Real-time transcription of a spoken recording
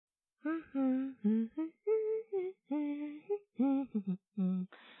Oh,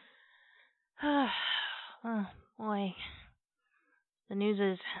 boy. The news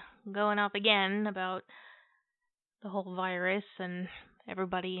is going up again about the whole virus and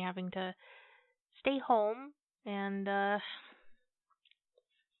everybody having to stay home and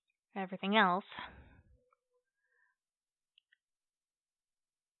everything else.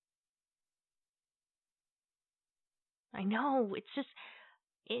 I know,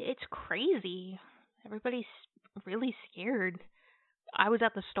 it's crazy. Everybody's really scared. I was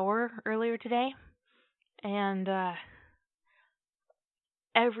at the store earlier today and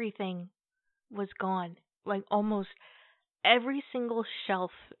everything was gone. Like almost every single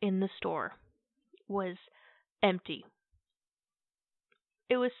shelf in the store was empty.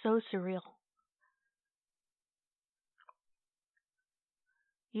 It was so surreal.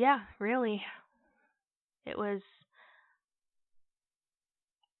 Yeah, really. It was.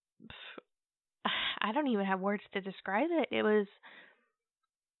 I don't even have words to describe it. It was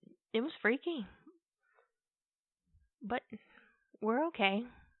freaky, but we're okay.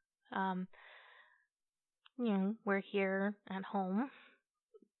 Um, we're here at home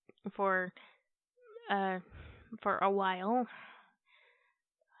for uh for a while.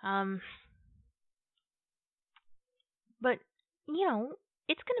 Um, but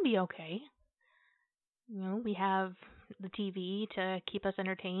it's gonna be okay. We have the TV to keep us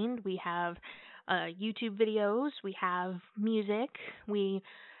entertained. We have YouTube videos. We have music. We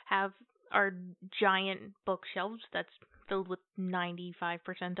have our giant bookshelves that's filled with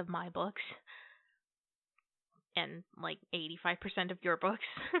 95% of my books and like 85% of your books.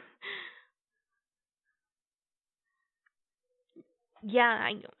 Yeah,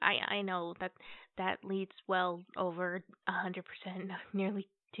 I know that leads well over 100%, nearly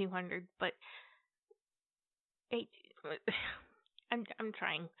 200, but I, I'm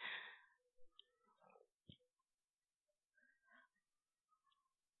trying.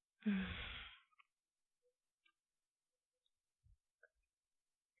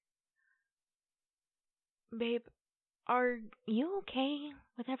 Babe, are you okay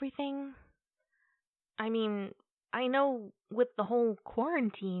with everything? I mean, I know with the whole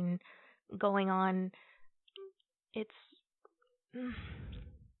quarantine going on, it's you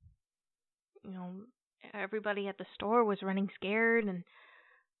know, everybody at the store was running scared and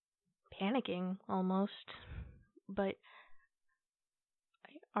panicking almost. But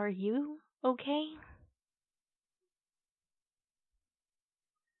are you okay?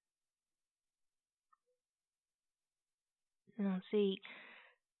 See,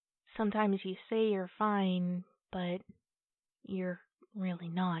 sometimes you say you're fine, but you're really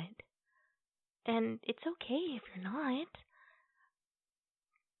not. And it's okay if you're not.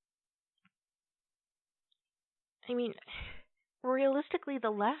 I mean, realistically, the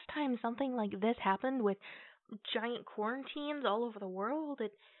last time something like this happened with giant quarantines all over the world,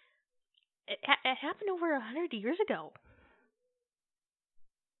 it happened over 100 years ago.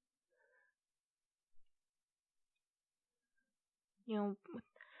 You know,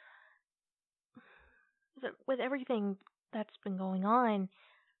 with everything that's been going on,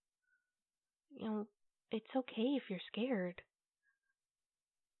 you know, it's okay if you're scared.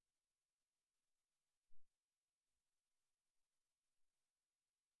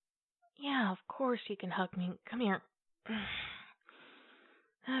 Yeah, of course you can hug me. Come here.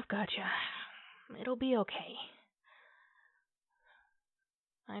 I've got you. It'll be okay.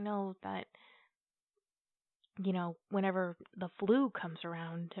 I know that, whenever the flu comes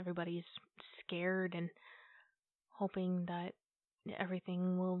around, everybody's scared and hoping that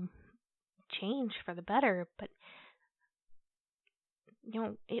everything will change for the better, but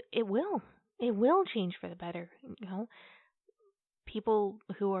it will. It will change for the better. People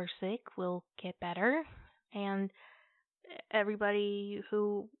who are sick will get better, and everybody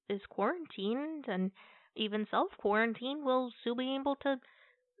who is quarantined and even self quarantined will still be able to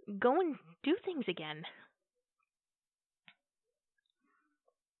go and do things again.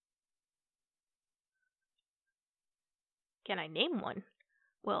 Can I name one?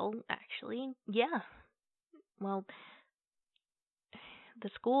 Well, actually, yeah. Well, the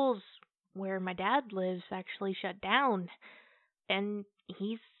schools where my dad lives actually shut down, and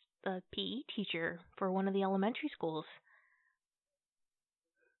he's a PE teacher for one of the elementary schools.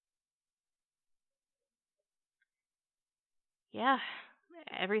 Yeah,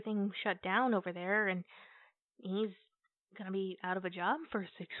 everything shut down over there, and he's gonna be out of a job for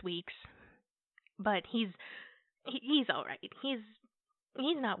 6 weeks. But he's all right. He's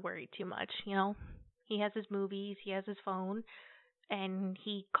not worried too much. He has his movies, he has his phone, and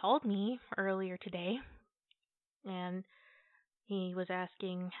he called me earlier today, and He was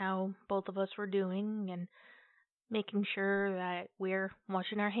asking how both of us were doing and making sure that we're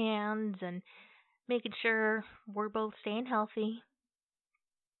washing our hands and making sure we're both staying healthy.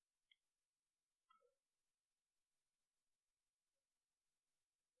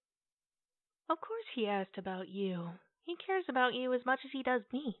 Of course, he asked about you. He cares about you as much as he does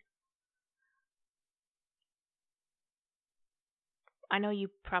me. I know you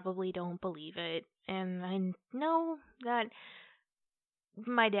probably don't believe it, and I know that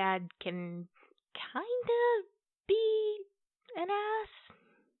my dad can kinda be an ass.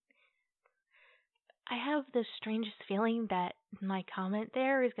 I have this strangest feeling that my comment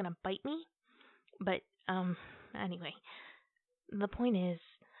there is gonna bite me, but, anyway, the point is,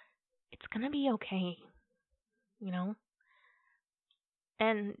 it's gonna be okay, you know?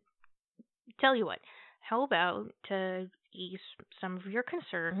 And tell you what, how about to ease some of your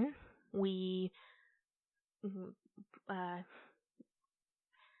concern, we, uh,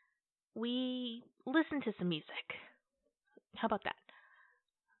 we listen to some music. How about that?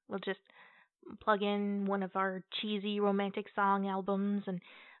 We'll just plug in one of our cheesy romantic song albums and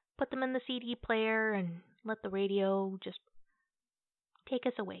put them in the CD player and let the radio just take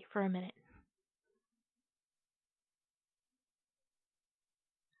us away for a minute.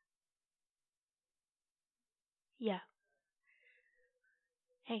 Yeah.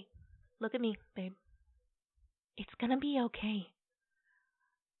 Hey, look at me, babe. It's gonna be okay.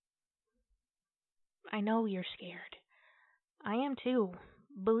 I know you're scared. I am too.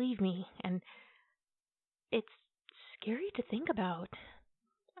 Believe me. And it's scary to think about.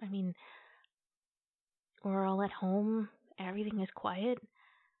 I mean, we're all at home, everything is quiet,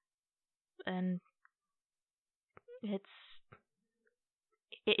 and it's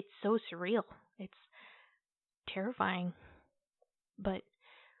it's so surreal. It's terrifying. But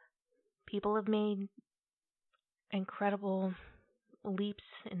people have made incredible leaps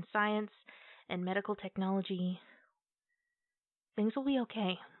in science and medical technology. Things will be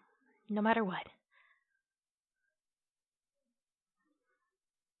okay, no matter what.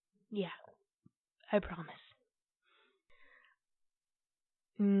 Yeah, I promise.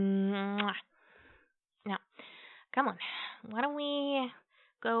 Mwah. Now, come on. Why don't we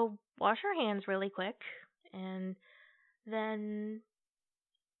go wash our hands really quick and then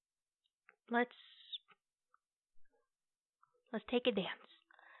let's let's take a dance.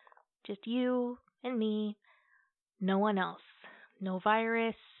 Just you and me, no one else. No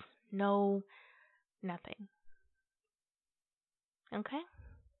virus, no nothing. Okay?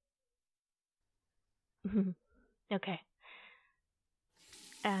 Okay.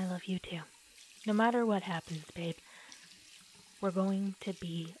 I love you too. No matter what happens, babe, we're going to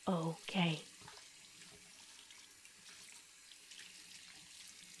be okay.